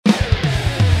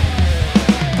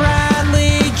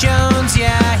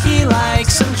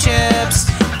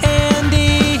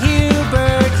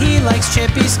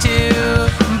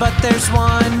there's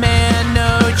one man,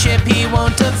 no chip he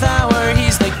won't devour.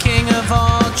 He's the king of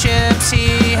all chips,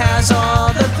 he has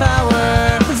all the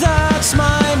power. That's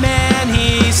my man,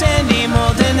 he's Andy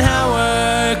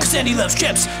Moldenhauer. 'Cause Andy loves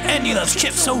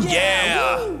chips, so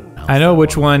yeah. I know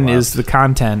which one is the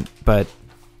content, but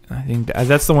I think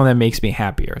that's the one that makes me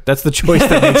happier. That's the choice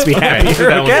that makes me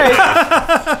happier.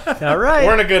 Okay. All right.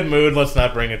 We're in a good mood. Let's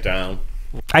not bring it down.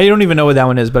 I don't even know what that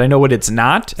one is, but I know what it's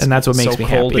not, and that's what makes me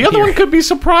happy. The other one could be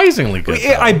surprisingly good.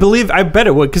 I bet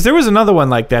it would, because there was another one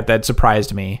like that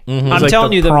surprised me. Mm-hmm. I'm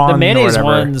telling you, the mayonnaise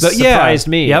ones surprised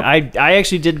me. Yep. I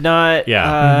actually did not.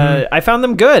 Yeah. I found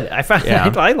them good. I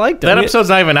liked them. That episode's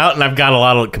not even out, and I've got a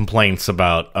lot of complaints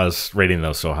about us rating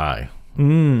those so high.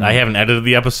 I haven't edited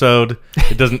the episode.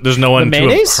 It doesn't. There's no one to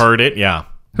have heard it. Yeah.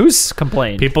 Who's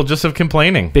complained? People just have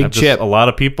complaining. Big Chip. A lot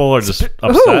of people are just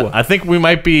upset. Who? I think we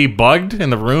might be bugged in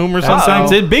the room or something.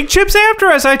 Did Big Chip's after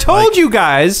us? I told you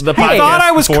guys. I thought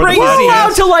I was crazy. We're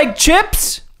allowed to like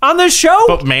chips on this show?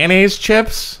 But mayonnaise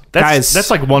chips? Guys,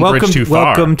 that's like one bridge too far.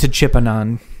 Welcome to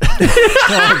Chip-A-Non.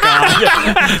 Oh, God.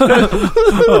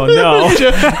 Oh, no.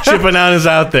 Chip-A-Non is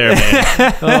out there,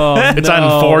 man. It's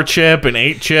on 4-chip and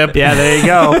 8-chip. Yeah, there you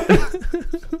go.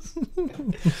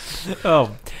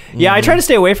 Oh. Yeah, I try to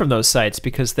stay away from those sites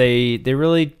because they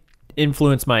really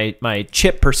influence my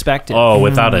chip perspective. Oh,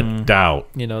 without a doubt.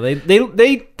 You know, they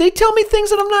tell me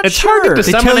things that I'm not it's sure. Hard to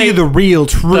disseminate they tell you the real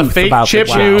truth the fake about chip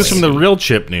news from the real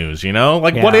chip news, you know?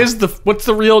 Like, what's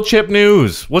the real chip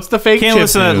news? What's the fake chip news? Can't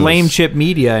listen to lame chip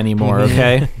media anymore,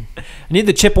 okay? I need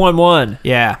the chip 1-1.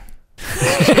 Yeah.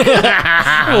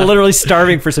 I'm literally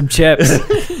starving for some chips.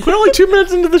 We're only 2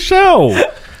 minutes into the show.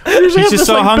 He's just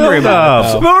so hungry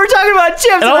about it. But we're talking about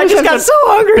chips, and I just got so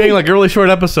hungry. Being like a really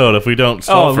short episode if we don't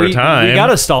stall for time. We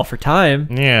gotta stall for time.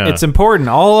 Yeah. It's important.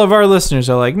 All of our listeners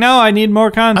are like, no, I need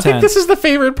more content. I think this is the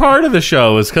favorite part of the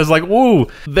show is because, like, woo,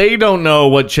 they don't know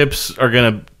what chips are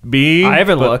going to be. I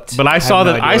haven't looked. But I saw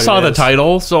the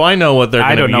title, so I know what they're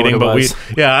going to be eating. But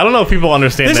I don't know if people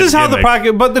understand this that is how gimmick. the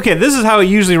podcast, but okay, this is how it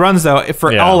usually runs, though,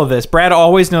 for all of this. Brad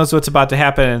always knows what's about to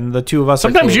happen, and the two of us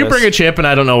sometimes you bring a chip and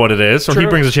I don't know what it is, or he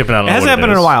brings a chip and I don't know what it is. It hasn't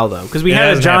happened in a while, though, because we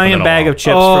had a giant bag of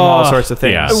chips from all sorts of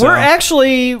things. Yeah. So. We're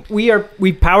actually,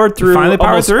 we powered through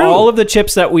all of the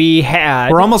chips that we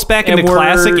had. We're almost back into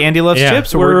classic Andy Loves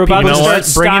Chips. We're about to start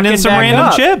bringing in some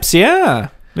random chips. Yeah.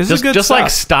 This is good just stuff. like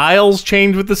styles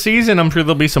change with the season, I'm sure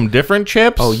there'll be some different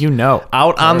chips. Oh, you know.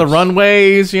 Out on the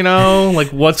runways, you know, like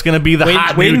what's going to be the hot new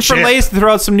chip. Waiting for Lay's to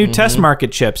throw out some new test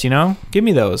market chips, you know? Give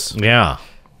me those. Yeah.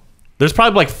 There's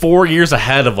probably like 4 years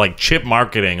ahead of like chip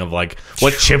marketing of like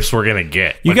what chips we're gonna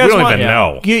get. You like, guys we don't even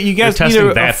know. You guys need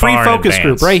a free focus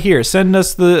group right here. Send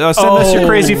us your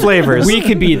crazy flavors. We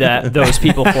could be those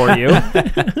people for you.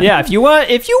 Yeah, if you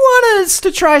want us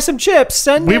to try some chips,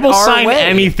 send we it will our sign way.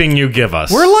 anything you give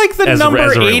us. We're like the number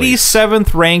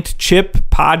 87th ranked chip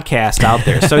podcast out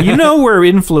there, so you know we're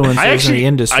influencers in the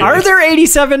industry. Are there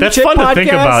 87 That's chip fun podcasts? to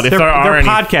think about. If there are any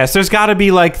podcasts, there's got to be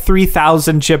like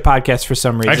 3,000 chip podcasts for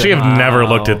some reason. Actually, I've never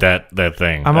looked at that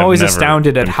thing. I'm always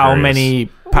astounded at how many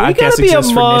podcasts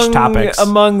exist for niche topics.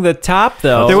 Among the top,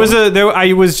 though.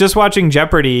 I was just watching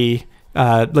Jeopardy.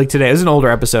 Like today, it was an older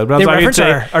episode, but I was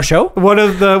reference our show. One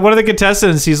of the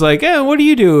contestants, he's like, "Yeah, what do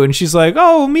you do?" And she's like,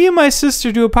 "Oh, me and my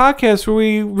sister do a podcast where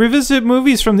we revisit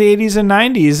movies from the 80s and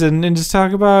 90s and just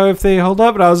talk about if they hold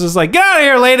up." And I was just like, "Get out of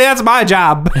here, lady! That's my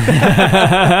job."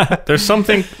 There's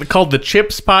something called the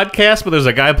Chips Podcast, but there's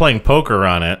a guy playing poker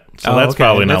on it. So that's okay.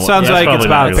 probably not. That sounds like it's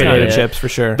about potato chips for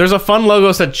sure. There's a fun logo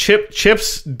that said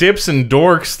Chips, Dips, and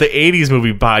Dorks, the 80s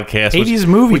movie podcast. 80s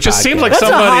movie which just seems like that's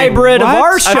somebody. That's a hybrid of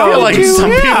our show. I feel like some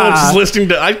people just listening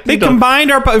to. They recombined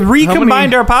our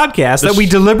podcast that we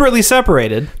deliberately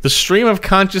separated. The Stream of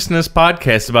Consciousness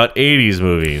podcast about 80s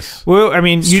movies. Well, I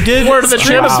mean, you did. Where did the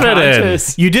chips fit in?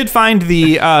 You did find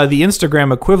the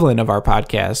Instagram equivalent of our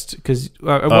podcast because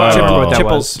what that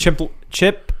was.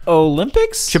 Chip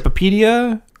Olympics?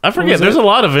 Chipopedia? I forget. There's a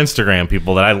lot of Instagram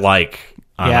people that I like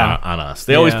on us.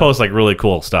 They always post like really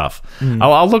cool stuff.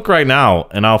 I'll look right now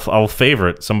and I'll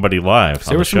favorite somebody live.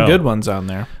 There were some good ones on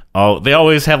there. Oh, they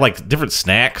always have like different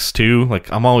snacks too.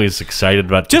 Like I'm always excited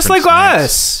about just like snacks.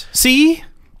 us. See,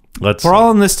 we're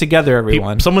all in this together,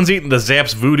 everyone. Someone's eating the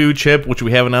Zapp's Voodoo chip, which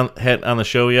we haven't had on the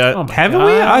show yet. Haven't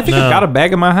we? I think I've got a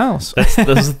bag in my house.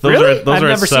 Those Really? are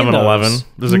at 7-Eleven.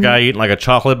 There's a guy eating like a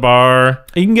chocolate bar.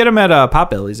 You can get them at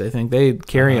Potbelly's. I think they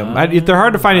carry them. They're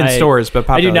hard to find in stores, but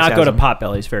Potbelly's I do not go to them.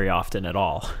 Potbelly's very often at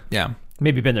all. Yeah,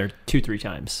 maybe been there 2-3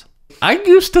 times. I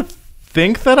used to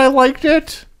think that I liked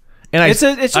it, and it's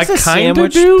just a kind of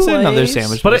sandwich do. It's another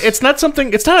sandwich, but it's not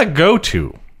something. It's not a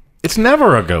go-to. It's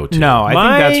never a go-to. No, I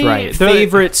My think that's right.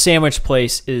 favorite sandwich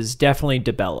place is definitely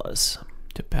DeBella's.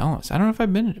 DeBella's. I don't know if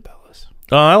I've been to DeBella's.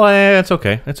 Oh, it's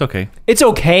okay. It's okay. It's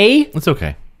okay. It's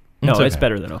okay. No, okay. it's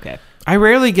better than okay. I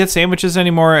rarely get sandwiches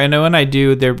anymore, and when I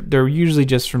do, they're usually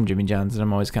just from Jimmy John's, and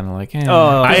I'm always kind of like, eh.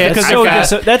 Oh, I've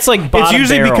that's like bottom It's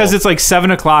usually barrel. because it's like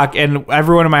 7:00, and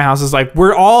everyone in my house is like,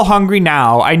 "We're all hungry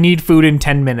now. I need food in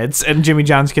 10 minutes," and Jimmy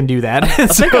John's can do that. I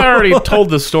think I already told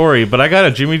the story, but I got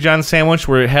a Jimmy John's sandwich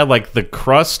where it had like the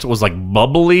crust was like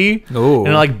bubbly, Ooh. and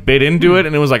I like bit into it,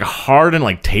 and it was like hard and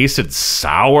like tasted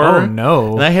sour. Oh,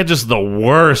 no. And I had just the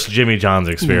worst Jimmy John's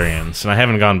experience, and I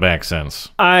haven't gone back since.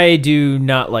 I do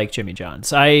not like Jimmy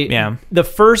John's. Yeah. The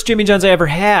first Jimmy John's I ever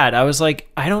had, I was like,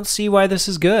 I don't see why this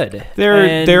is good. They're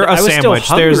And a I was still sandwich.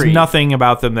 There's hungry. nothing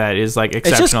about them that is like just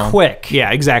exceptional. quick.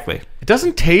 Yeah, exactly. It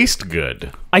doesn't taste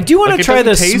good. I do want Like, to it try the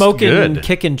doesn't taste smoking good.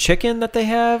 kickin' chicken that they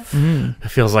have. It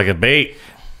feels like a bait.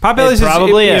 Potbelly's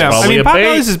probably is. I Probably mean, a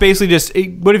Potbelly's bait. is basically just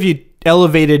what if you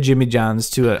elevated Jimmy John's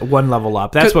to one level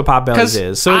up? That's what 'Cause Potbelly's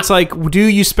is. So it's like, do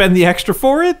you spend the extra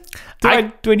for it? Do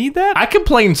I need that? I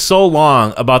complained so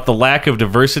long about the lack of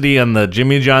diversity on the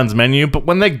Jimmy John's menu, but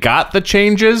when they got the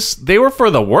changes, they were for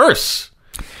the worse.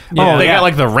 Yeah. They Yeah. got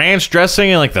like the ranch dressing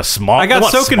and like the small. I got they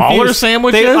want so smaller confused.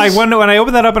 sandwiches. When I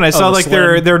opened that up and I saw the like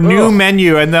slim. their new Ugh.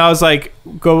 menu, and then I was like,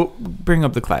 go bring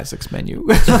up the classics menu.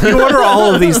 What are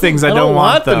all of these things? I don't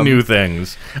want the them. new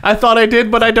things. I thought I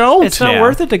did, but I don't. It's not Yeah.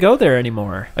 worth it to go there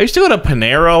anymore. I used to go to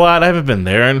Panera a lot. I haven't been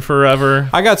there in forever.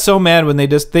 I got so mad when they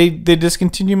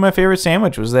discontinued my favorite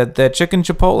sandwich. Was that chicken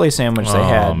chipotle sandwich they Oh,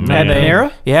 had? man. At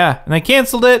Panera? Yeah, and I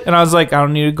canceled it, and I was like, I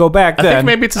don't need to go back. I then think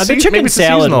maybe it's a, The se- chicken maybe it's a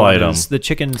salad seasonal one item. is the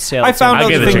chicken salad. I found I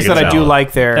get other the things chicken that I do salad.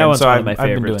 like there, That and one's so one I've of my been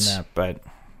doing favorites. that. But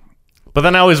But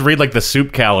then I always read like the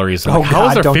soup calories. I'm Oh, like, how is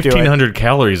God, there don't do it. 1,500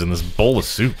 calories in this bowl of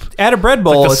soup? add a bread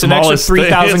bowl, The it's an extra smallest thing.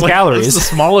 3,000 It's like- calories. It's the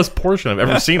smallest portion I've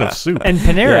ever seen of soup. And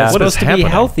Panera Yeah. is What is supposed to be happening?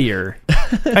 healthier.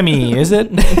 I mean, is it?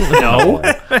 No.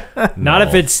 Not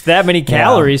if it's that many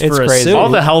calories it's for a crazy. soup. all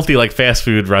the healthy like fast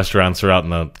food restaurants are out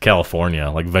in California,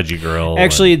 like Veggie Grill.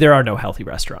 Actually, there are no healthy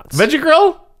restaurants. and- Veggie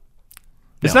Grill?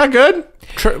 It's not good.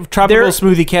 Tropical There-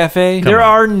 Smoothie Cafe. There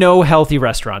are no healthy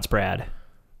restaurants, Brad.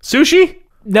 Sushi?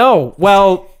 No.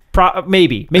 Well,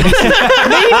 maybe maybe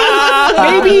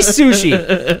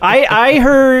sushi. I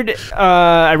heard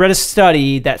I read a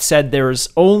study that said there's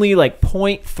only like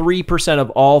 0.3% of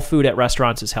all food at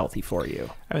restaurants is healthy for you.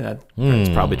 I mean, that's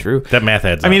probably true. That math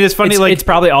adds I mean, up. it's funny. It's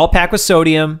probably all packed with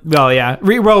sodium. Well, yeah.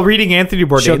 Reading Anthony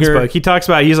Bourdain's Sugar. book, he talks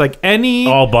about he's like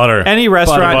all butter. any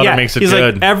restaurant. Butter yeah, makes it he's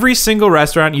good. like every single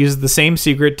restaurant uses the same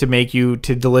secret to make you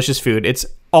to delicious food. It's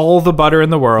all the butter in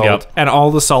the world Yep. and all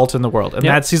the salt in the world, and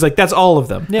Yep. he's like that's all of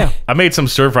them. Yeah. I made some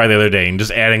stir fry the other day, and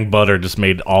just adding butter just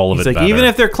made all of He's it like better. even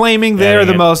if they're claiming they're Adding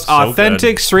the it most so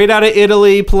authentic, good. straight out of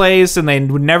Italy place, and they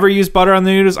would never use butter on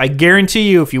the noodles, I guarantee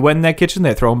you, if you went in that kitchen,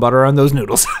 they're throwing butter on those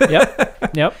noodles.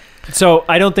 Yep. So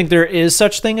I don't think there is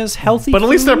such thing as healthy. But at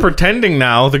least they're food. Mm-hmm. pretending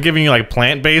now. They're giving you like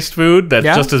plant-based food that's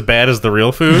Yeah. just as bad as the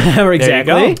real food.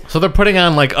 exactly. go. So they're putting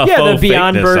on like a Yeah, faux the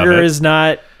Beyond fakeness of Burger it.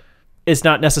 is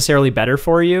not necessarily better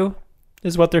for you,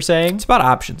 is what they're saying. It's about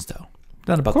options, though.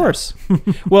 Not about Of course.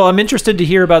 Well, I'm interested to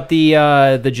hear about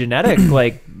the genetic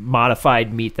like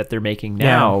modified meat that they're making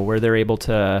now, where they're able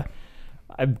to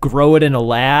grow it in a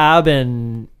lab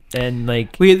and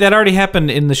like that already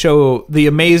happened in the show, the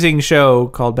amazing show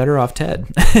called Better Off Ted.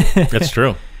 That's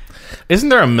true. Isn't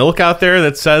there a milk out there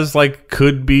that says like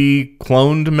could be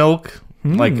cloned milk?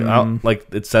 Like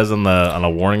it says on a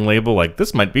warning label, like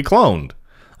this might be cloned.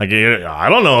 Like I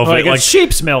don't know if like it, like it's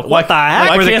sheep's milk. like- What the heck?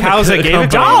 like- Were the can't cows the that gave it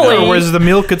to Golly. you, or was the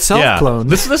milk itself yeah, cloned?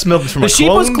 this milk is from The a sheep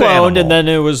was cloned cloned animal. and then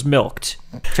it was milked.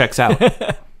 Checks out.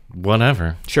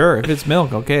 Whatever. Sure, if it's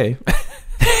milk, okay.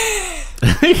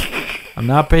 I'm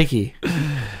not picky.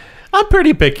 I'm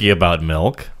pretty picky about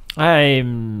milk.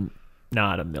 I'm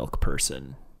not a milk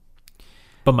person,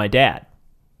 but my dad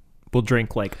will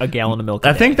drink like a gallon of milk.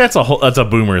 I think that's a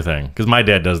boomer thing because my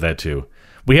dad does that too.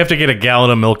 We have to get a gallon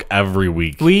of milk every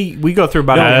week. We go through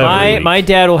about Every week. my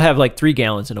dad will have like 3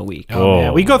 gallons in a week. Oh,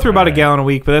 yeah, we go through about a alright. gallon a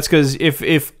week, but that's because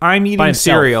if I'm eating himself.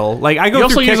 cereal, like I You go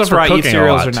also through use kicks it for where I eat cooking a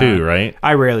cereals lot or not. too, right?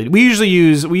 I rarely. We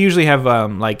usually have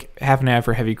like half and half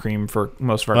or heavy cream for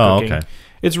most of our Oh, cooking. okay.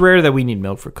 It's rare that we need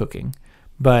milk for cooking,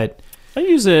 but I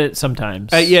use it sometimes.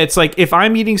 yeah, it's like if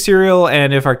I'm eating cereal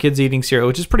and if our kid's eating cereal,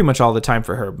 which is pretty much all the time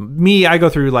for her. Me, I go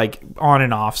through like on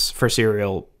and offs for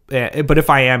cereal But if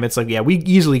I am, it's like, we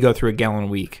easily go through a gallon a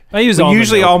week. I use We almond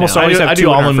usually milk almost now. always have I two do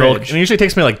in our almond milk, fridge. and it usually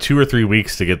takes me like 2 or 3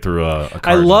 weeks to get through a I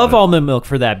carton love of it. almond milk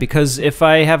for that because if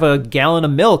I have a gallon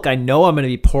of milk, I know I'm going to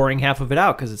be pouring half of it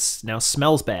out because it now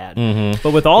smells bad.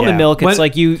 But with almond Yeah. milk, it's When-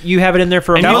 like you have it in there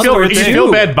for a And you month feel, or you two.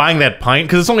 feel bad buying that pint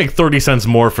because it's only like 30 cents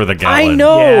more for the gallon. I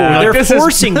know. Yeah. They're Like, this is-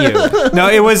 forcing you. No,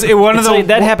 it was one of It's the like,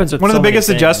 that happens with one of so the many biggest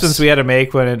things. adjustments we had to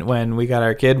make when we got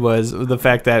our kid was the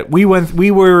fact that we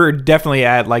were definitely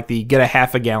at like the get a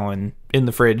half a gallon in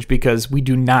the fridge because we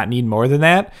do not need more than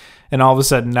that. And all of a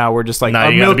sudden now we're just like Now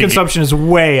our you gotta milk be- consumption is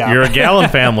way up. You're a gallon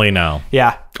family now.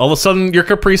 Yeah. All of a sudden, your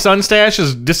Capri Sun stash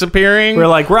is disappearing. We're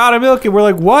like, we're out of milk, and we're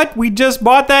like, what? We just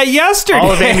bought that yesterday.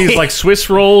 all of Andy's like Swiss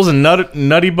rolls and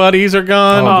Nutty Buddies are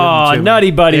gone. Oh, too. Nutty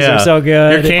Buddies Yeah. are so Your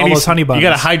good. candy, All those honey buns. You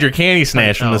got to hide your candy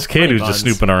snatch from Oh, this kid honey who's just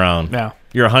buns. snooping around. Yeah.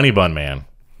 You're a honey bun man.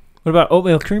 What about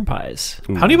oatmeal cream pies?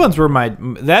 Honey buns were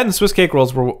that and Swiss cake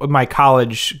rolls were my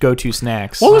college go-to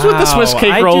snacks. What was with the Swiss Wow,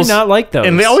 cake I do rolls? not like those.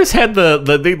 And they always had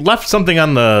they left something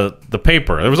on the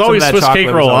paper. There was Some of always that Swiss chocolate cake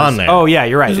was roll always- on there. Oh yeah,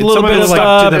 you're right. There's a little Some bit it of, was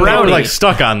stuck to the brownie. They were like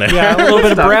stuck on there. Yeah, a little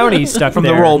bit of brownie stuck from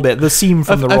there. the roll bit, the seam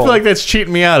from the I roll. feel like that's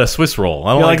cheating me out of Swiss roll.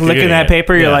 I don't you're like licking getting that it.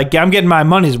 paper. You're Yeah. like, I'm getting my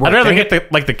money's worth. I'd rather Dang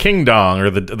get the king dong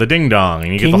or the ding dong,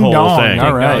 and you get the King whole dong, thing.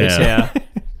 all right. Yeah.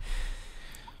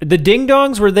 The ding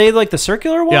dongs, were they like the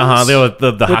circular ones? Yeah, they were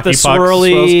the with hockey the pucks.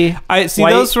 swirly. I see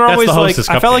white- those were That's always the like Hostess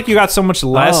I felt like cupcake. you got so much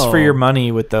less for Oh. your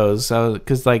money with those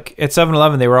because like at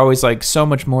 7-Eleven they were always like so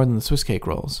much more than the Swiss cake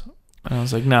rolls. And I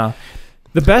was like, no,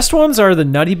 The best ones are the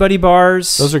Nutty Buddy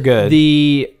bars. Those are good.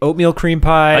 The oatmeal cream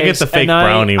pies. I get the fake and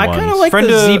brownie I kind of ones. like Friend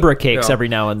the of- zebra cakes yeah. every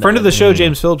now and then. friend of the show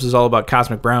James Phillips is all about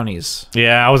cosmic brownies.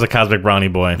 Yeah, I was a cosmic brownie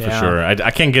boy for Yeah. sure. I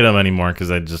can't get them anymore because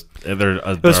they're.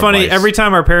 It was funny. Every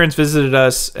time our parents visited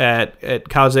us at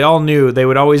college, they all knew they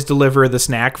would always deliver the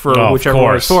snack for Oh, of whichever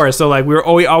one was course. for us. So like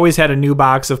we always had a new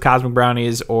box of cosmic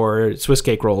brownies or Swiss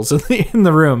cake rolls in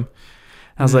the room.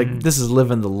 I was like, this is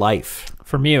living the life.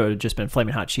 For me, it would have just been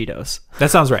Flaming Hot Cheetos.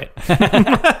 That sounds right.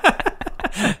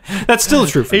 That's still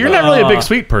true for Hey, you're me. not really a big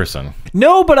sweet person.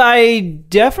 No, but I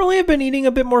definitely have been eating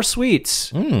a bit more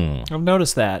sweets. I've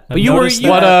noticed that. But you were-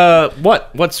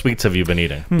 What sweets have you been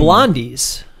eating?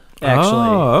 Blondies, actually.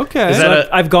 Oh, okay. Is So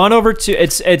that I've gone over to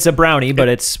it's a brownie, but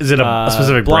it's Is it a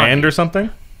specific blondie. brand or something?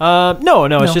 No,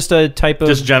 it's just a type of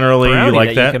Just generally you brownie like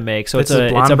that that? you can make. So It's it's a a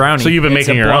blonde brownie. So you've been it's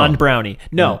making a your blonde own. brownie.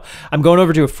 No, I'm going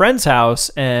over to a friend's house,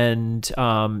 and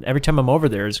every time I'm over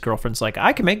there, his girlfriend's like,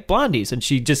 "I can make blondies," and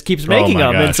she just keeps making my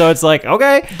them. And gosh. so it's like,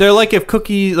 okay, They're like if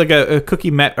cookie, like a cookie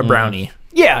met a brownie.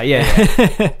 yeah.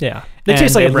 Yeah. They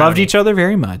taste like they a brownie. loved each other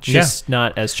very much. Just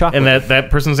not as chocolate. And that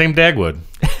person's named Dagwood.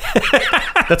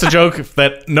 That's a joke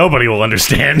that nobody will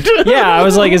understand. Yeah, I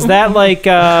was like, is that like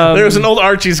There was an old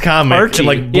Archie's comic, Archie.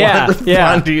 like Yeah,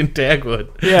 yeah. Blondie and Dagwood.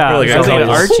 Yeah, They're like I a was thinking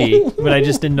couple. Archie, but I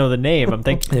just didn't know the name. I'm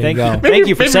thank you you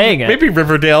go. for saying it. Maybe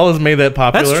Riverdale has made that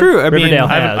popular. That's true. I mean, Riverdale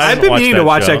I've, has. I've been watched meaning to that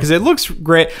watch that show. because it looks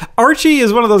great. Archie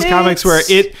is one of those comics where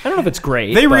it. I don't know if it's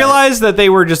great. They but- realized that they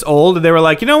were just old, and they were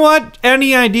like, you know what?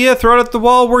 Any idea? Throw it at the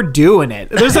wall. We're doing it.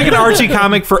 There's like an Archie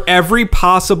comic for every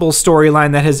possible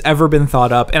storyline that has ever been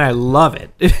thought up, and I love it.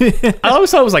 I always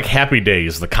thought it was like Happy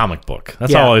Days, the comic book.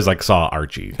 That's Yeah. how I always like saw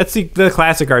Archie. That's the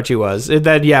classic Archie was.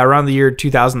 That around the year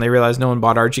 2000, they realized no one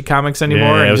bought Archie comics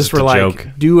anymore, Yeah, it and was just just were a like, joke.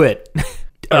 do it.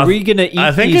 Are we gonna eat?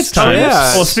 I think these it's time. chips?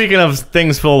 Yeah. Well, speaking of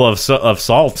things full of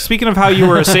salt, Speaking of how you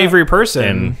were a savory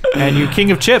person and you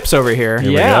king of chips over here,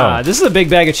 we Yeah, go. this is a big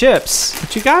bag of chips.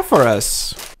 what you got for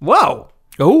us? Whoa.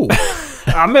 Oh,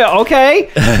 I'm okay.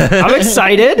 I'm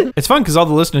excited. it's fun because all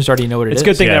the listeners already know what it It's is. a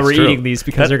good thing Yeah, that it's we're true. eating these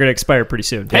because they're going to expire pretty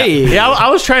soon. Hey, yeah, I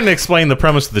was trying to explain the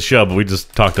premise of the show, but we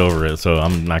just talked over it, so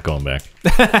I'm not going back.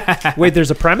 Wait,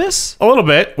 there's a premise? A little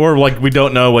bit, or like we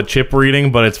don't know what chip we're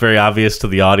eating, but it's very obvious to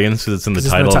the audience because it's in the in the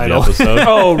title title. of the episode.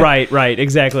 Oh, right,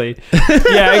 exactly.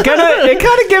 Yeah, it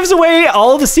kind of gives away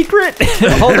all the secret.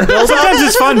 all the build-up. Sometimes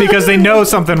it's fun because they know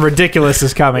something ridiculous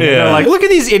is coming. And Yeah. they're like, look at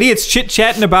these idiots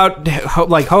chit-chatting about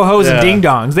like ho-hos and Yeah.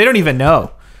 ding-dongs. They don't even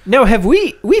know. No,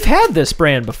 we've had this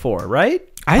brand before, right?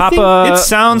 I think it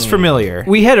sounds familiar.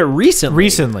 We had it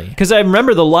recently. Because I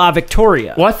remember the La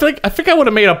Victoria. Well, I think I would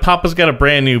have made a Papa's got a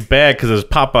brand new bag because there's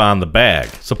Papa on the bag.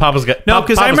 So Papa's got No,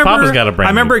 because I remember Papa's got a brand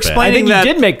I remember new bag. I explaining think that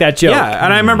you did make that joke. Yeah,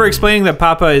 and I remember explaining that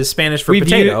Papa is Spanish for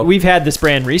potato. We've had this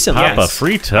brand recently. Papa Yes.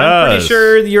 Fritas. I'm pretty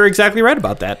sure you're exactly right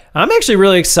about that. I'm actually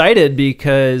really excited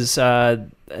because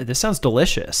this sounds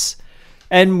delicious.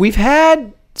 And we've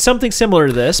had something similar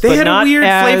to this, They but had not a weird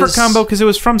as... flavor combo because it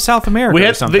was from South America We or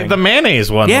had something. the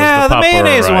mayonnaise one. Yeah, was the Papa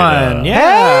mayonnaise Rida. one.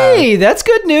 Yeah. Hey, that's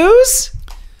good news.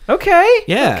 Okay.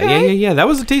 Yeah, okay. yeah. That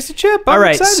was a tasty chip. I'm All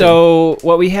right, excited. so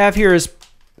what we have here is,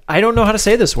 I don't know how to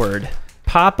say this word.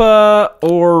 Papa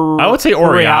or I would say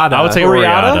Oreata. I would say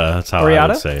Oreata? Oreata. That's how I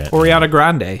would say it. Oreata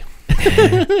Grande.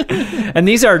 And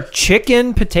these are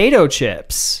chicken potato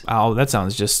chips. Oh, that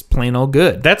sounds just plain old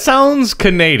good. That sounds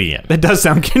Canadian. That does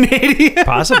sound Canadian.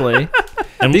 Possibly.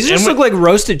 And, These just and look like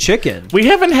roasted chicken. we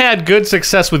haven't had good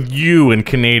success with you in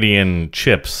Canadian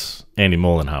chips, Andy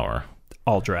Mollenhauer.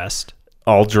 All dressed.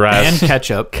 All dressed. And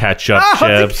ketchup. Ketchup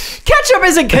chips. Ketchup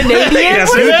isn't Canadian. Yes,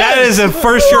 What it is is. That is a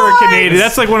for sure Canadian.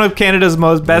 That's like one of Canada's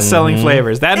most best-selling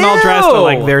flavors. That and all dressed are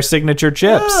like Ew. their signature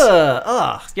chips.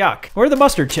 Yuck. Where are the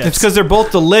mustard chips? It's because they're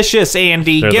both delicious,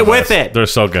 Andy. They're Get the with best. it. They're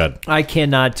so good. I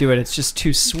cannot do it. It's just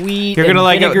too sweet. You're gonna and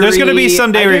like it. There's gonna be vinegary.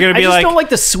 someday where you're gonna be I just like- don't like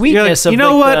the You're sweetness like, of you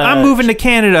know like what? the- I'm moving to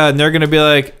Canada, and they're gonna be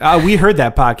like, "We heard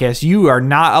that podcast. You are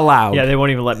not allowed." Yeah, they won't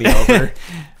even let me over.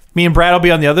 Me and Brad will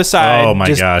be on the other side, Oh my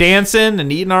just gosh. dancing and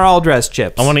eating our all-dressed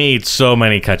chips. I want to eat so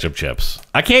many ketchup chips.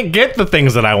 I can't get the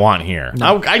things that I want here.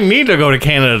 I need to go to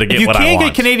Canada to get If you what I can't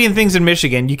want. get Canadian things in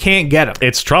Michigan, you can't get them.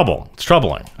 It's trouble. It's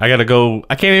troubling. I gotta go.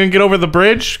 I can't even get over the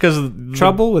bridge because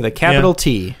Trouble with a capital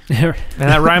T, and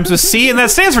that rhymes with C, and that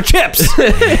stands for chips.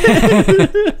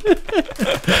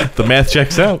 the math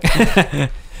checks out.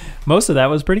 Most of that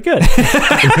was pretty good.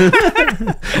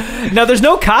 Now, there's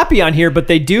no copy on here, but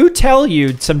they do tell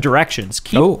you some directions.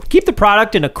 Keep the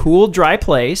product in a cool, dry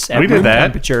place at We room did that.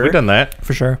 temperature We done that.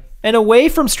 For sure. and away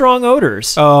from strong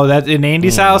odors. Oh, that in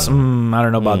Andy's house? I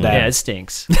don't know about that. Yeah, it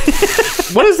stinks.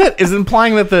 What is that? Is it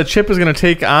implying that the chip is going to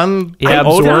take on Yeah,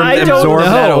 odor? I don't absorb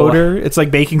that know. odor. It's like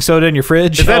baking soda in your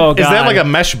fridge. Is that, Oh, is that God. like a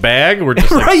mesh bag? Or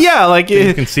just like, right? Yeah, like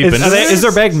you can seep into this? is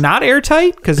their bag not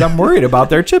airtight? Because I'm worried about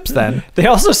their chips. Then They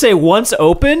also say once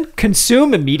open,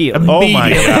 consume immediately. oh my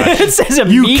gosh. It says you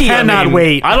immediately. cannot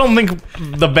wait. I don't think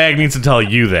the bag needs to tell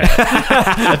you that.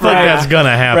 I think that's going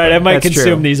to happen. Right, I might That's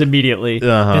consume true. these immediately.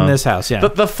 Uh-huh. in this house. Yeah.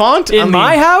 The font In on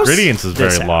my the house? ingredients is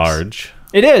This very house. large.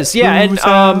 It is, yeah. Whose And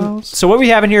house? so what we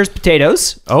have in here is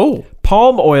potatoes, oh,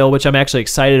 palm oil, which I'm actually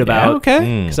excited about.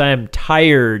 okay. Because I am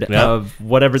tired Yeah. of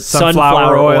whatever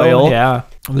Sunflower oil. Yeah.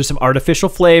 There's some artificial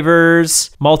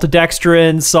flavors,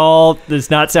 maltodextrin, salt. That's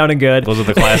not sounding good. Those are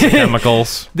the classic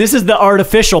chemicals. This is the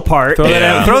artificial part. Throw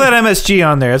Yeah. that MSG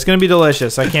on there. It's gonna be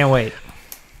delicious. I can't wait.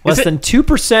 Less than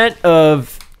 2%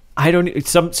 of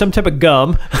some type of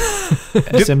gum.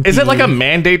 Is it like a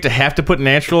mandate to have to put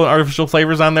natural and artificial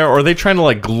flavors on there, or are they trying to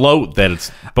like gloat that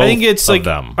it's both I think it's of like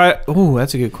them? Oh,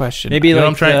 that's a good question. Maybe You know like what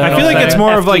I'm trying- the I feel like it's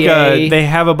more of like FDA. they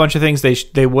have a bunch of things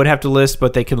they would have to list,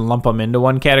 but they can lump them into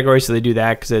one category, so they do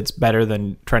that because it's better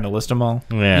than trying to list them all.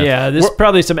 Yeah, there's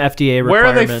probably some FDA Where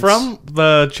are requirements. they from?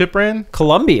 The chip brand?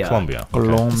 Colombia. Colombia. Okay.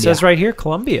 Colombia. It says right here,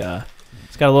 Colombia.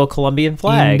 It's got a little Colombian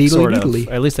flag, sort of. Indeedly.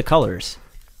 Or at least the colors.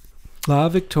 La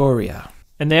Victoria.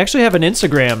 And they actually have an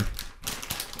Instagram.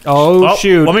 Oh,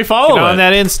 shoot! let me follow Get on it.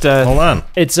 that Insta. Hold on.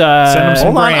 It's Send 'em some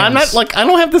Hold on. brands. I'm not like I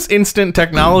don't have this instant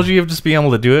technology of just being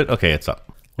able to do it. Okay, it's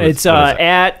up. What is- it's what is it?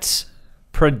 at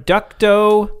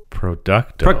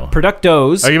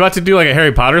Productos. Are you about to do like a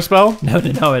Harry Potter spell?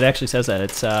 No, it actually says that.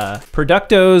 It's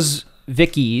Productos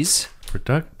Vickies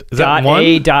Is that one?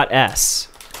 .a.s.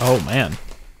 Oh man,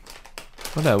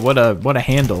 what a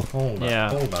handle. Hold on. Yeah.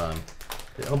 Hold on.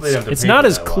 I hope they don't have to It's paint not it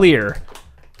as that well. clear.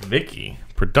 Vicky.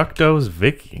 Productos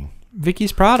Vicky.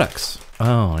 Vicky's products.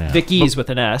 Oh yeah. Vickies with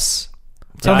an S.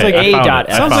 Sounds I- like I found A.s.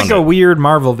 it. I sounds found like a it. weird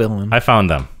Marvel villain. I found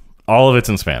them. All of it's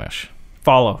in Spanish.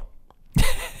 Follow.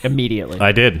 Immediately.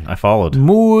 I did. I followed.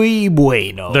 Muy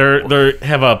bueno. They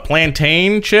have a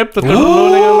plantain chip that they're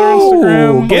promoting on their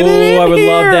Instagram. Get it in I would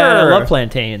love that. I here. love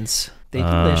plantains. They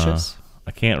delicious.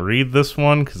 I can't read this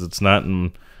one because it's not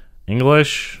in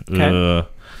English. Okay.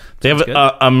 They have good.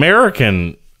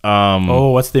 American.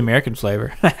 Oh, what's the American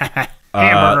flavor?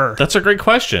 Hamburger. That's a great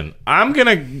question.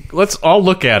 Let's all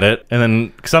look at it, and then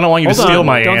because I don't want you to Hold steal on.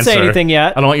 my Don't answer. say anything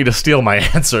yet. I don't want you to steal my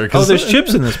answer. Oh, 'cause- there's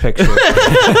chips in this picture.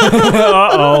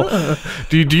 Uh-oh.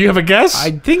 do you have a guess?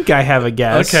 I think I have a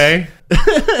guess. Okay.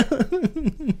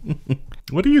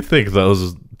 What do you think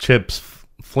those chips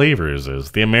flavors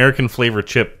is? The American flavor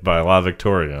chip by La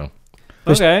Victoria.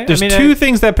 Okay. There's I mean, two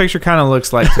things that picture kind of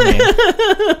looks like to me.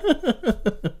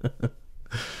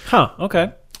 Huh.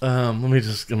 Okay. Let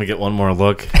me get one more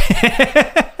look.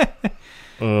 At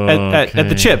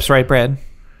the chips, right, Brad?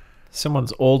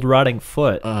 Someone's old rotting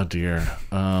foot. Oh dear.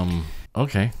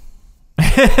 Okay.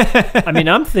 I mean,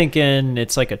 I'm thinking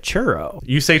it's like a churro.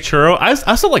 You say churro? I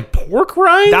saw like pork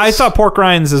rinds. I thought pork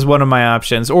rinds is one of my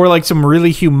options, or like some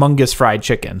really humongous fried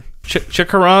chicken.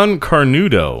 Chicharron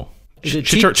carnudo. Is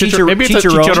it Maybe it's a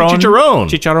chicharron? chicharron.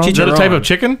 Chicharron. Is that a type of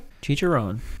chicken?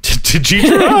 Chicharron.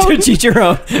 Chicharron.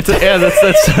 Chicharron. Yeah, that's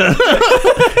it's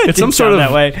some Didn't sort sound of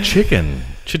that way. chicken.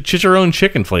 Chicharron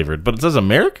chicken flavored, but it says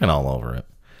American all over it.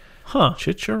 Huh.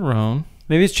 Chicharron.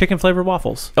 Maybe it's chicken flavored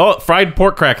waffles. Oh, fried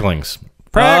pork cracklings.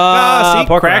 Pork rinds.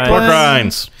 Pork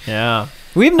rinds. Yeah.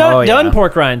 We've not done yeah.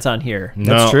 pork rinds on here.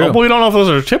 No. true. Oh, but we don't know if those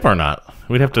are a chip or not.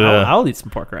 We'd have to. I'll eat some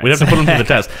pork rinds. We'd have to put them to the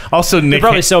test. Also, They're Nick.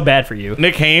 probably so bad for you.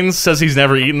 Nick Haynes says he's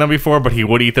never eaten them before, but he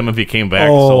would eat them if he came back.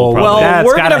 Oh, so we'll probably- well, that's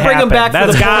we're gotta gonna bring 'em happen. back for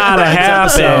That's the pork gotta rinds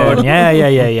happen. episode.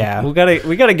 Yeah.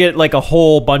 we gotta get like a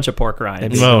whole bunch of pork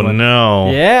rinds. oh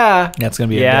no. Yeah. That's gonna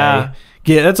be a Yeah. day.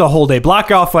 Yeah, that's a whole day.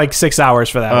 Block off like 6 hours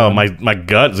for that. Oh, one. my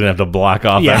gut's gonna have to block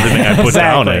off Yeah, everything I put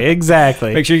exactly, down it.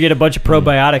 exactly. Make sure you get a bunch of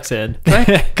probiotics in.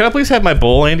 Can I please have my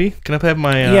bowl, Andy? Can I have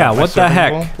my Yeah, my what the serving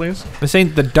heck? bowl, please? This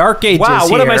ain't the Dark Ages. Wow,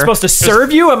 what am I here. supposed to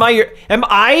serve you? Am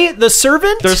I the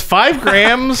servant? There's 5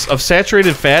 grams of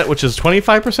saturated fat, which is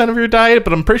 25% of your diet,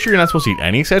 but I'm pretty sure you're not supposed to eat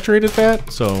any saturated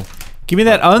fat. So Give me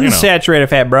that you know. unsaturated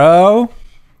fat, bro.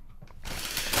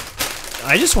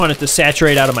 I just want it to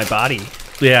saturate out of my body.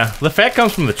 yeah, the fat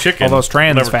comes from the chicken. All those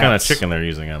trans whatever kind of fats. chicken they're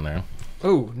using on there.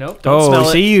 Oh, nope. Don't smell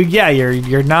it. see,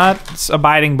 you're not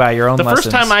abiding by your own The lessons.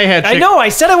 first time I had I chicken, know. I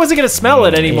said I wasn't going to smell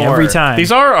it anymore. every time.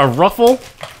 these are a ruffle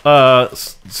style.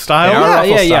 They are Yeah, Ruffle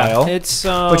yeah, yeah. style. It's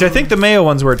which I think the mayo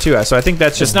ones were too. So I think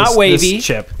that's just not this wavy.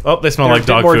 chip. Oh, they smell they're like a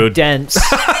bit dog more food. dense.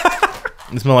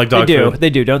 They smell like dog They do. food. They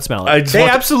do. Don't smell it. I just They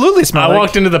walked, absolutely smell I like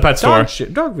walked into the pet store. dog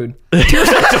shit, dog food.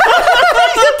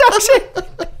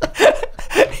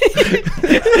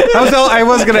 I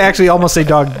was gonna actually almost say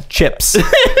dog chips, and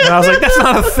I was like, that's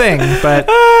not a thing. But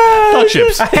Dog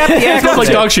chips. yeah, It smells like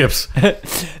dog chips.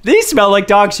 These smell like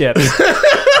dog chips.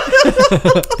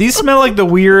 these smell like the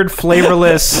weird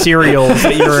flavorless cereals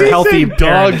that your healthy Dog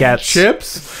parent gets.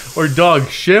 chips or dog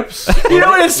chips? You know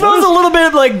what? It smells a little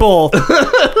bit like both.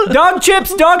 Dog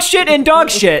chips, dog shit, and dog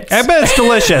shit. I bet it's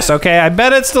delicious. Okay, I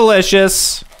bet it's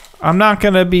delicious. I'm not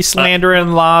gonna be slandering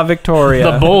La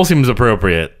Victoria. The bowl seems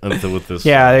appropriate with this.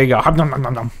 Yeah, there you go. Hum, nom, nom,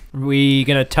 nom, nom. We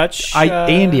gonna touch?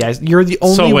 Andy, you're the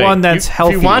only So wait, one that's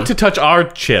healthy. If you want to touch our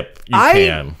chip, you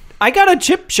can. I got a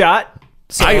chip shot.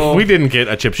 So We didn't get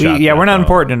a chip shot. Yeah, we're not though.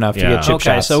 important enough to Yeah. get chip okay,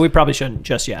 shots. so we probably shouldn't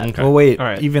just yet. Okay. Well, wait. All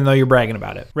right. Even though you're bragging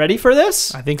about it, Ready for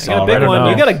this? I think so. I got a I big don't one. know.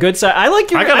 You got a good size. I like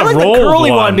your. I got I a like rolled the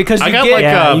curly one. one because I you got get. like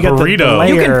Yeah, a you got the burrito.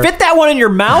 you layer. can fit that one in your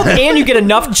mouth and you get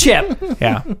enough chip.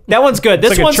 Yeah, That one's good.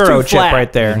 This it's like one's a churro too chip flat.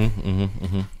 right there.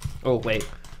 Oh wait,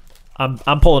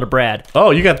 I'm pulling a Brad. Oh,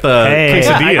 you got the Hey.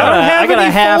 quesadilla. I got a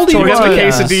half foldy You got the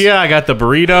ones. quesadilla. I got the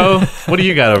burrito. What do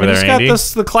you got over I there, just got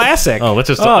Andy? the classic. Oh, let's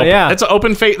just. Oh, yeah. It's an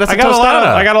open face. That's I a got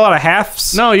tostada. I got a lot of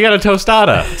halves. No, you got a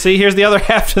tostada. See, here's the other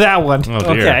half to that one.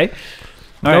 Oh dear. Okay.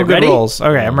 No All right, good ready? rolls.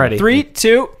 Okay, I'm ready. 3,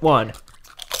 2, 1.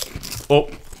 Oh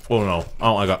no.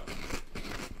 Oh, I got.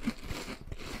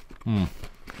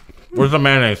 Where's the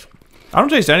mayonnaise? I don't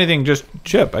taste anything. Just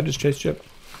chip. I just taste chip.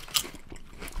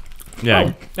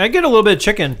 Yeah. I get a little bit of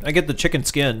chicken. I get the chicken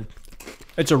skin.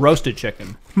 It's a roasted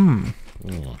chicken.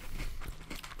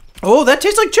 Oh, that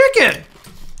tastes like chicken.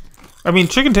 I mean,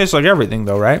 chicken tastes like everything,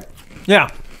 though, right? Yeah.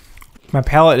 My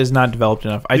palate is not developed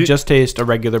enough. I just taste a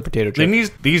regular potato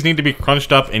chip. These need to be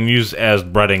crunched up and used as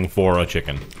breading for a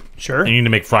chicken. Sure. And you need to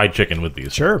make fried chicken with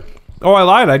these. Sure. Oh, I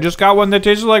lied. I just got one that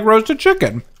tasted like roasted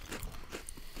chicken.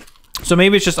 So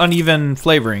maybe it's just uneven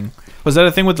flavoring. Was that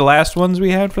a thing with the last ones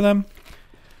we had for them?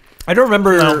 I don't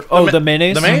remember. The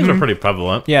mayonnaise? The mayonnaise are pretty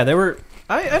prevalent. Yeah, they were.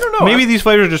 I don't know. Maybe these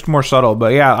flavors are just more subtle,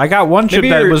 but yeah, I got one chip Maybe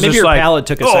that your, was maybe just your like palate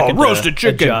took a second to roasted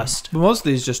chicken. adjust. But most of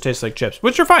these just taste like chips,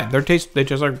 which are fine. They taste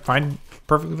like fine,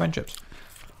 perfectly fine chips.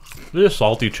 They're just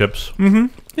salty chips.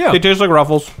 Yeah. They taste like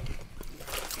Ruffles.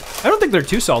 I don't think they're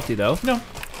too salty though. No,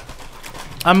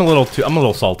 I'm a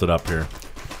little salted up here.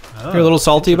 you're a little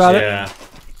salty about it. Yeah.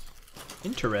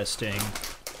 Interesting.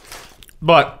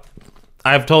 But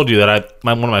I've told you that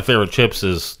one of my favorite chips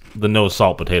is the no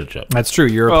salt potato chip. That's true.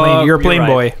 You're a plain. You're a plain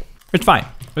you're right. boy. It's fine.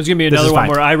 There's gonna be This another is one fine.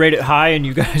 where I rate it high and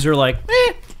you guys are like,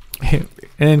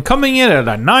 And coming in at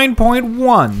a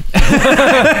 9.1.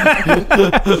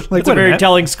 it's a very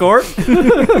telling score.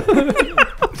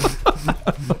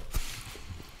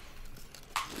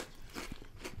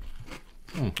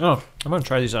 Oh, I'm gonna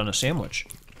try these on a sandwich.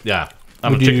 Yeah.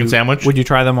 On a chicken sandwich. Would you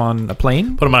try them on a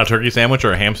plane? Put them on a turkey sandwich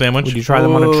or a ham sandwich? Would you try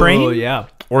them on a train? Oh yeah,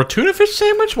 Or a tuna fish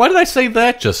sandwich? Why did I say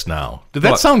that just now? Did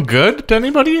that What? sound good to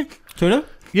anybody? tuna.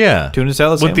 Yeah. Tuna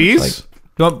salad With sandwich? these?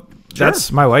 Well,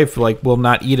 that's my wife. Like, will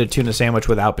not eat a tuna sandwich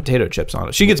without potato chips on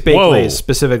it. She gets baked Whoa. lays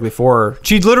specifically for.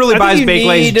 She literally I think buys you baked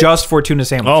lays need- just for tuna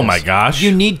sandwiches. Oh my gosh.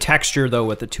 You need texture though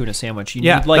with the tuna sandwich. You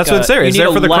Yeah, need like that's what it's there. You It's need there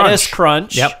a for the lettuce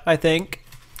crunch. crunch. Yep. I think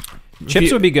chips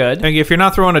you- would be good. Like, if you're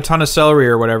not throwing a ton of celery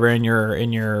or whatever in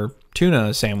your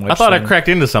tuna sandwich, I thought I then- cracked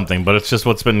into something, but it's just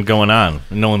what's been going on.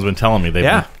 No one's been telling me they've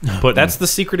Yeah, been putting that's the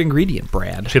secret ingredient,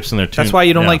 Brad. chips in their tuna. That's why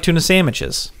you don't like tuna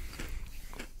sandwiches.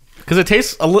 because it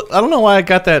tastes. I don't know why I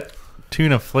got that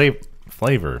tuna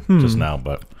flavor just now,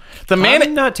 but the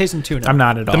I'm not tasting tuna. I'm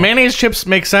not at all. the mayonnaise chips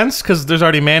make sense because there's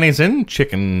already mayonnaise in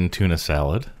chicken tuna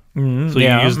salad. So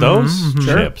yeah. you use those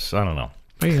chips. I don't know.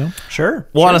 There you go. Sure.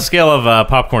 Well, on a scale of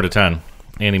popcorn to 10,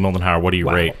 Andy Moldenhauer, what do you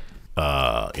rate?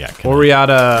 Oreata.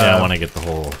 I want to get the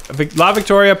whole. La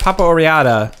Victoria Papa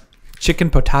Oreata chicken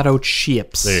potato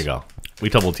chips. There you go. We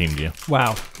double teamed you.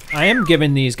 Wow. I am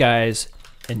giving these guys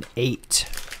an 8.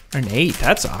 An 8.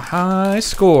 That's a high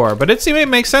score, but it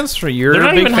makes sense for you. You're They're a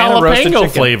not big even fan of roasted jalapeno chicken.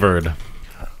 flavored.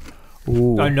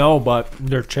 Ooh. I know, but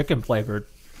they're chicken flavored.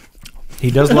 He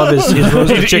does love his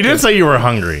roasted You chicken. did say you were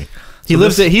hungry. He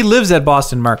lives at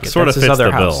Boston Market. Sort That's of his fits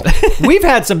other the house. bill. We've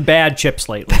had some bad chips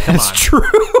lately. Come on. True.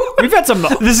 We've had some.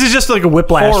 This is just like a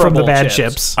whiplash from the Horrible bad chips.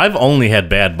 chips. I've only had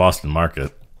bad Boston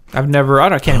Market. I've never. I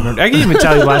can't remember. I can't even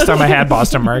tell you last time I had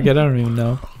Boston Market. I don't even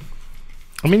know.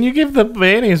 I mean, you give the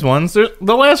mayonnaise ones.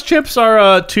 The last chips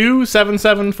are 2, 7,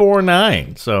 7, 4,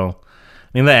 9. So,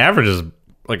 I mean, the average is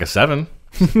like a 7.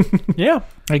 Yeah.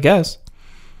 I guess.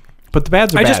 But the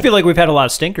bads are I bad. just feel like we've had a lot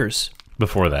of stinkers.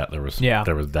 Before that, there was Yeah.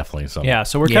 definitely some. Yeah,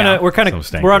 so we're Yeah. kind Some of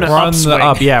stinkers. we're on an we're on upswing. the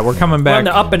up. Yeah, we're coming We're back. on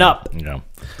the up and up. Yeah.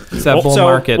 It's that bull so-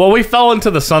 market. Well, we fell into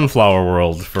the sunflower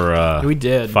world for We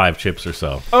did. 5 chips or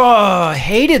so. Oh, I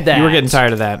hated that. you were getting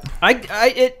tired of that.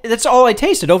 That's all I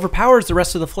taste. It overpowers the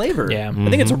rest of the flavor. Yeah. I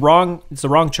think it's the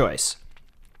wrong choice.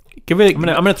 Give it. I'm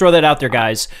gonna throw that out there,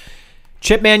 guys.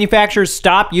 Chip manufacturers,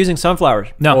 stop using sunflower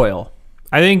oil.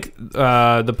 I think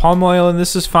the palm oil in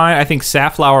this is fine. I think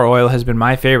safflower oil has been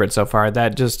my favorite so far.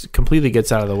 That just completely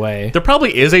gets out of the way. There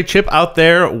probably is a chip out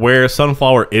there where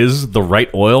sunflower is the right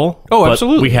oil. Oh, but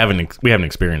absolutely. We haven't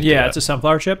experienced it Yeah, yet. it's a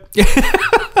sunflower chip,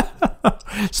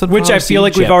 Sunflower which I feel seed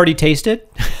like we've chip. already tasted.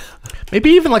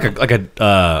 Maybe even like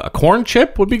a corn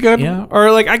chip would be good. Yeah,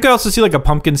 or like I could also see like a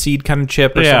pumpkin seed kind of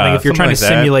chip or Yeah, something if you're something trying like to that.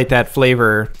 simulate that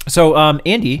flavor. So,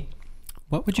 Andy,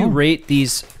 what would you rate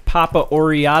these Papa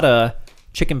Oreata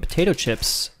chicken potato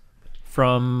chips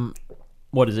from?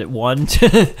 What is it? 1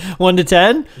 to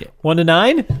 10? 1 to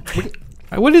 9?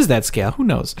 What is that scale? Who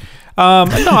knows? No,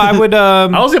 I would. I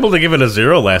was able to give it a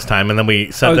 0 last time, and then we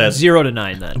said that. 0 to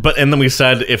 9 then. And then we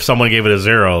said if someone gave it a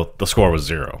 0, the score was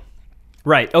 0.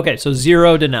 Right. Okay. So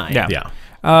 0 to 9. Yeah. Yeah.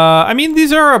 I mean,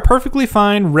 these are a perfectly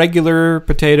fine regular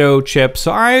potato chip,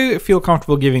 so I feel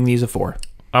comfortable giving these a 4.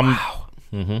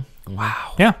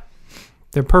 Wow. Yeah,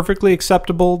 they're perfectly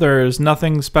acceptable. There's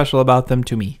nothing special about them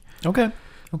to me. Okay.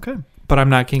 Okay. But I'm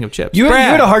not king of chips. You Brad,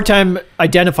 had a hard time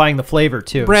identifying the flavor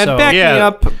too. Brad, so. back me Yeah.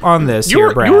 up on this. You here,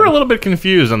 were Brad. a little bit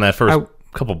confused on that first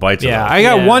couple bites. Yeah, of I those.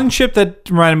 got Yeah. one chip that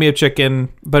reminded me of chicken,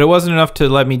 but it wasn't enough to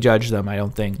let me judge them. I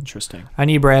don't think. Interesting. I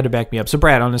need Brad to back me up. So,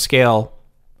 Brad, on a scale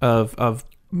of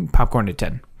popcorn to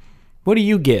 10, what do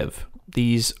you give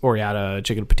these Oreata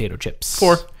chicken potato chips?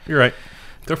 4. You're right.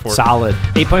 They're 4. Solid.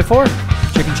 8.4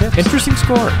 chicken chips. Interesting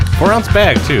score. 4-ounce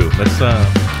bag too. That's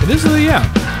It is, yeah,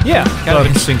 Yeah. kind of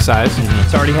interesting size.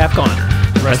 It's already half gone.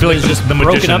 The I rest feel of like it is just the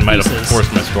broken magician up might have pieces.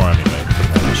 forced my score on me.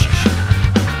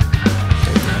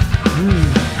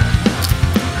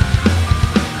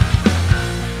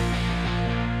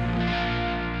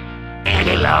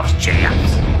 Andy loves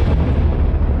chips.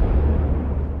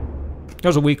 That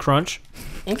was a weak crunch.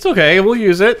 It's okay. We'll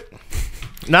use it.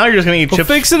 Now you're just gonna eat We'll chips.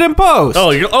 fix it in post.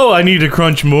 I need to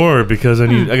crunch more because I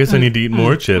guess I need to eat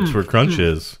more chips for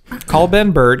crunches. Call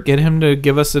Ben Burt. Get him to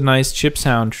give us a nice chip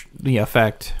sound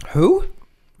effect. Who?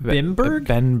 Bimberg?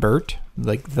 Ben Burt,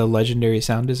 like the legendary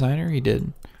sound designer.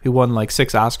 He won like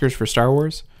 6 Oscars for Star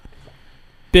Wars.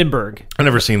 Bimberg. I've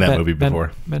never seen that movie Ben,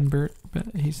 before. Ben Burt.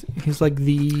 He's like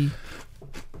the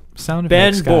sound Ben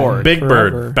effects guy Board. Big forever.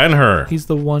 Bird, Ben Hur, He's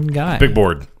the one guy. Big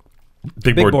Board,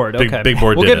 Big Board. Okay. Big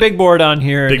Board. We'll did get Big Board on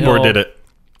here. Big and Board he'll- did it.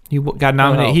 He got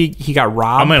nominated. Oh. He got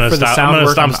robbed I'm gonna for the stop. sound I'm gonna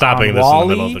work stop on stopping this in the WALL-E.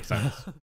 middle of the sentence.